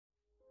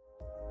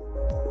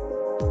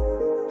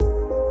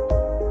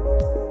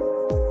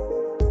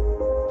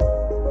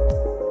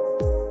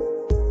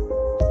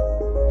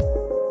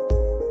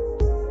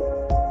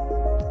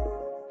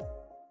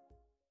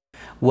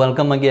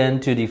Welcome again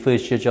to the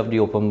First Church of the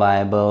Open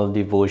Bible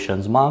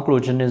Devotions. Mark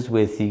Lochan is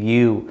with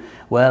you.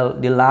 Well,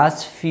 the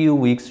last few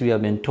weeks we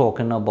have been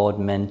talking about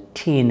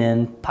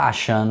maintaining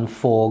passion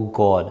for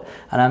God,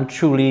 and I'm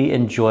truly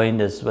enjoying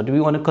this. But we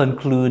want to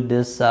conclude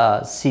this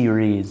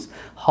series,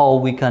 how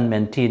we can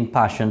maintain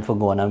passion for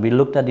God. And we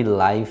looked at the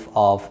life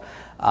of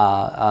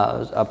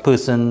a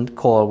person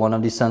called one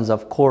of the sons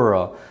of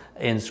Korah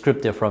in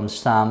scripture from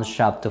Psalms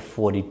chapter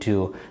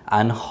 42,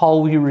 and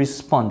how he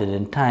responded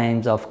in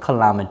times of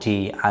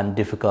calamity and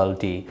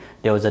difficulty.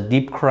 There was a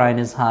deep cry in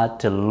his heart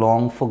to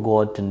long for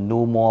God, to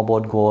know more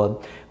about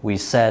God. We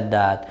said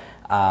that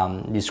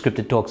the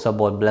scripture talks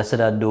about blessed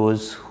are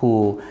those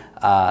who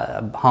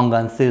hunger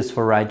and thirst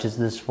for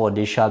righteousness, for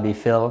they shall be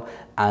filled.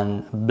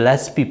 And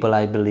blessed people,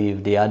 I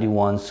believe, they are the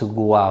ones who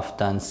go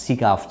after and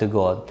seek after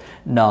God.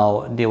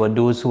 Now, there were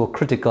those who were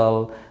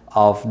critical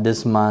of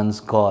this man's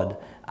God.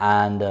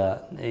 And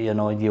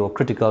they were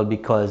critical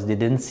because they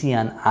didn't see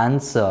an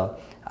answer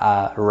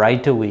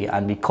right away,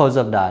 and because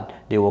of that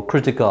they were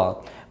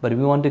critical. But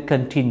we want to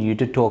continue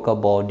to talk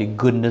about the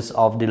goodness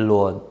of the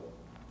Lord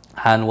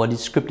and what the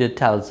scripture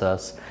tells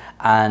us.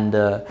 And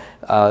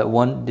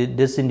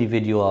this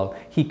individual,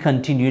 he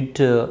continued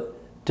to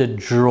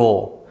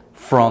draw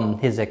from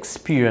his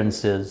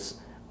experiences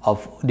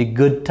of the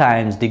good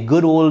times, the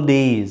good old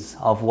days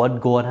of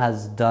what God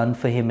has done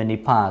for him in the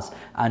past.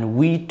 And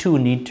we too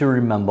need to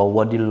remember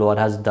what the Lord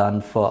has done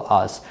for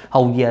us,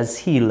 how he has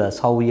healed us,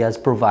 how he has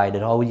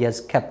provided, how he has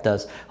kept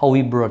us, how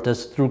he brought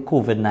us through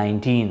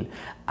COVID-19.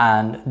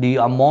 And the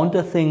amount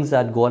of things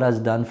that God has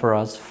done for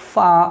us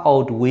far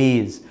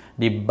outweighs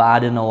the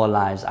bad in our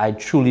lives. I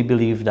truly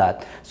believe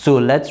that. So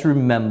let's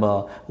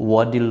remember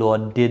what the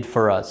Lord did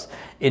for us.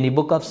 In the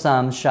book of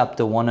Psalms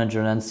chapter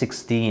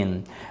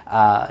 116,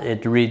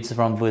 it reads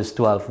from verse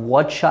 12,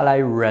 "What shall I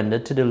render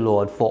to the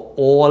Lord for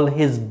all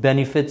his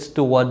benefits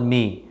toward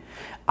me?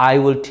 I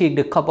will take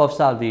the cup of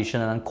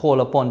salvation and call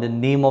upon the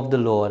name of the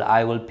Lord.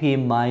 I will pay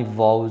my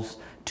vows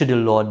to the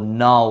Lord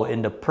now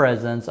in the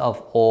presence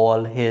of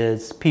all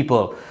his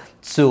people."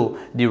 So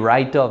the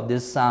writer of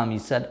this psalm, he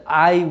said,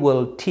 I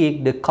will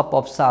take the cup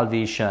of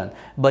salvation.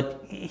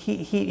 But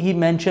he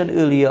mentioned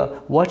earlier,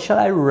 what shall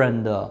I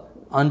render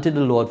unto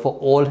the Lord for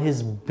all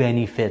his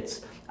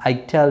benefits? I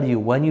tell you,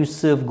 when you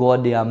serve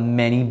God, there are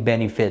many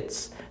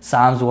benefits.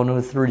 Psalms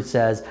 103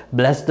 says,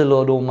 "Bless the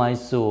Lord, O my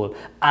soul,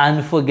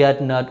 and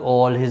forget not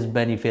all his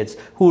benefits,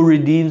 who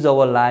redeems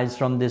our lives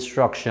from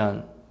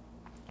destruction,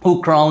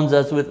 who crowns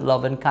us with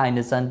love and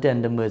kindness and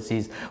tender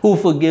mercies, who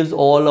forgives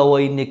all our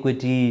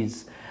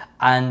iniquities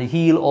and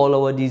heal all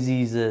our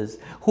diseases,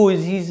 who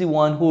is the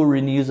one who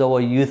renews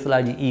our youth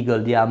like the eagle."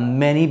 There are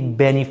many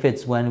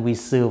benefits when we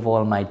serve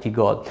Almighty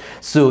God.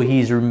 So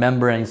he's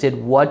remembering, he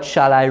said, what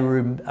shall I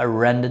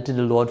render to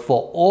the Lord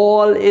for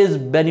all his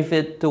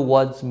benefit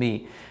towards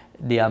me?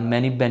 There are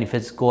many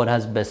benefits God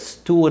has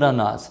bestowed on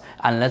us,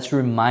 and let's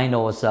remind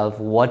ourselves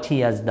what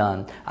he has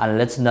done, and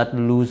let's not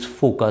lose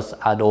focus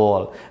at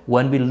all.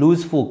 When we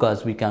lose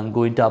focus, we can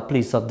go into a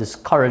place of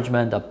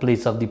discouragement, a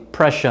place of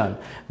depression.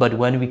 But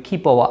when we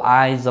keep our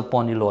eyes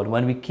upon the Lord,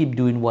 when we keep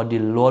doing what the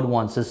Lord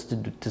wants us to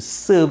do, to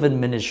serve in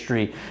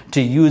ministry,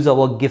 to use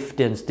our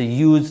giftings, to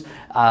use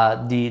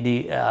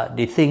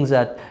the things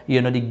that,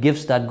 the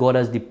gifts that God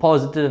has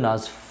deposited in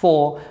us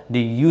for the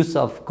use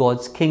of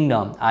God's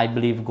kingdom, I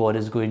believe God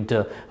is going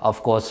to,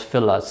 of course,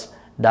 fill us.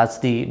 That's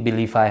the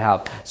belief I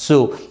have.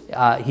 So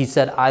he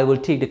said, I will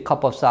take the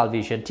cup of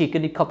salvation.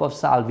 Taking the cup of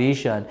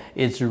salvation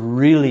is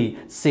really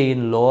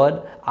saying,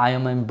 Lord, I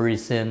am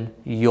embracing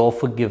your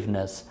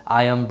forgiveness.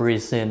 I am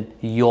embracing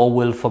your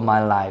will for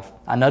my life.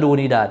 And not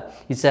only that,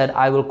 he said,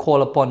 I will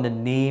call upon the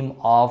name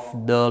of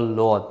the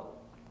Lord.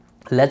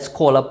 Let's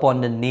call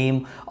upon the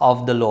name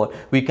of the Lord.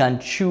 We can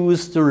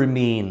choose to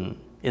remain.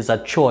 It's a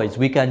choice.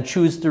 We can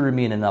choose to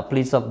remain in a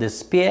place of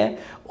despair,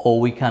 or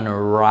we can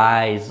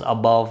rise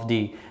above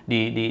the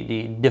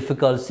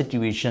difficult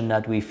situation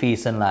that we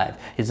face in life.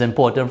 It's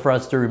important for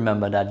us to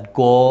remember that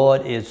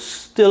God is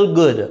still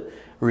good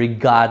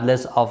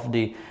regardless of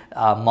the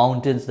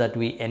mountains that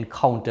we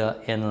encounter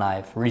in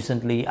life.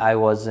 Recently, I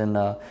was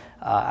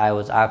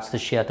asked to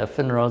share at a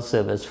funeral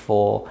service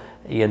for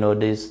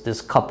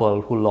this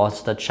couple who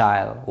lost a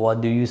child.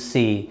 What do you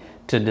say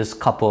to this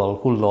couple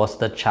who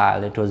lost a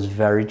child? It was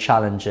very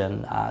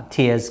challenging.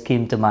 Tears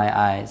came to my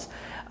eyes.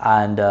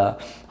 And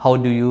how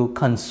do you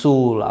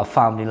console a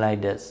family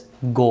like this?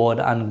 God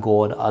and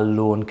God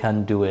alone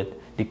can do it.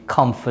 The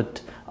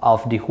comfort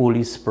of the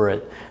Holy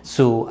Spirit.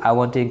 So I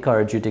want to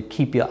encourage you to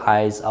keep your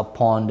eyes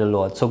upon the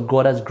Lord. So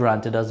God has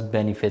granted us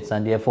benefits,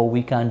 and therefore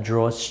we can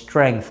draw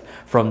strength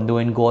from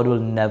knowing God will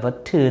never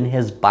turn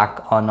his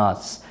back on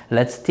us.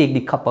 Let's take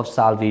the cup of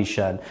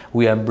salvation.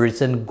 We are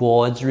embracing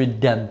God's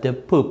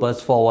redemptive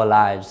purpose for our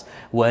lives.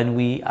 When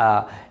we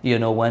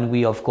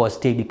of course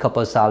take the cup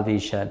of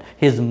salvation,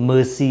 his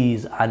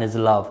mercies and his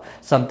love.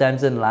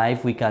 Sometimes in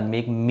life we can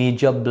make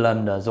major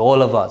blunders,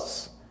 all of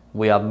us.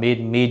 We have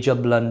made major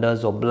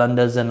blunders or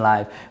blunders in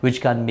life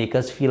which can make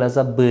us feel as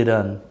a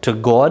burden to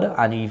God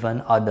and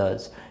even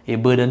others, a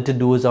burden to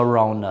those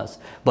around us.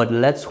 But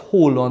let's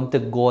hold on to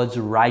God's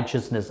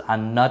righteousness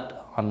and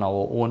not on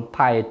our own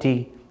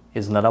piety.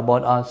 It's not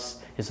about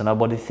us. It's not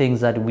about the things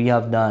that we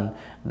have done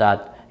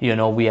that,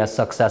 we are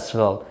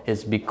successful.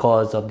 It's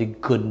because of the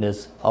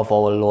goodness of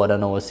our Lord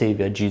and our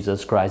Savior,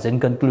 Jesus Christ. In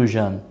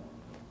conclusion,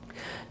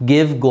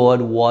 give God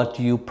what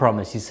you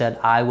promise. He said,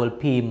 I will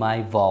pay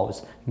my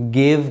vows.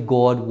 Give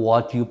God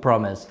what you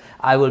promise.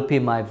 I will pay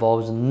my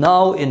vows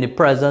now in the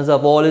presence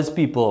of all his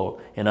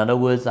people. In other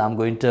words, I'm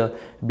going to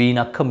be in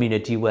a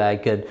community where I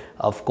could,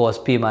 of course,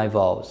 pay my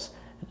vows.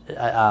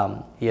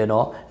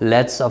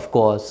 Let's, of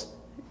course,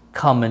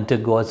 come into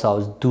God's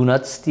house. Do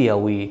not stay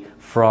away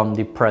from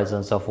the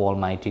presence of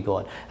Almighty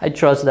God. I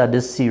trust that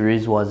this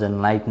series was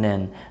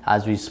enlightening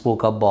as we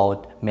spoke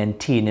about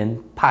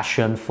maintaining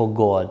passion for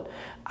God.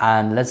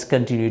 And let's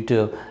continue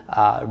to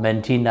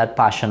maintain that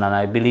passion. And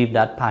I believe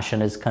that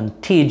passion is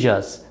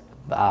contagious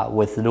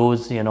with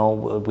those,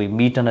 we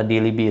meet on a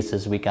daily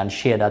basis. We can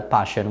share that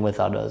passion with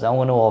others. I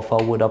want to offer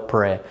a word of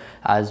prayer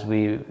as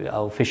we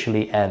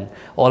officially end.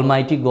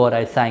 Almighty God,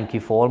 I thank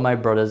you for all my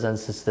brothers and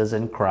sisters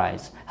in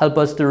Christ. Help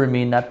us to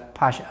remain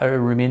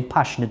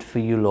passionate for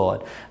you,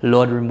 Lord.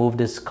 Lord, remove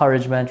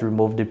discouragement,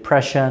 remove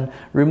depression,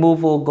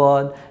 remove, oh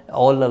God,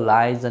 all the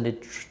lies and the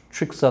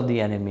tricks of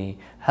the enemy.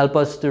 Help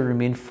us to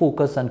remain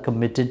focused and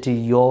committed to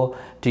you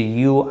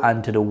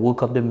and to the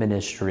work of the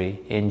ministry.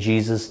 In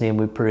Jesus' name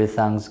we pray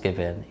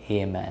thanksgiving.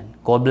 Amen.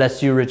 God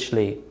bless you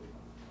richly.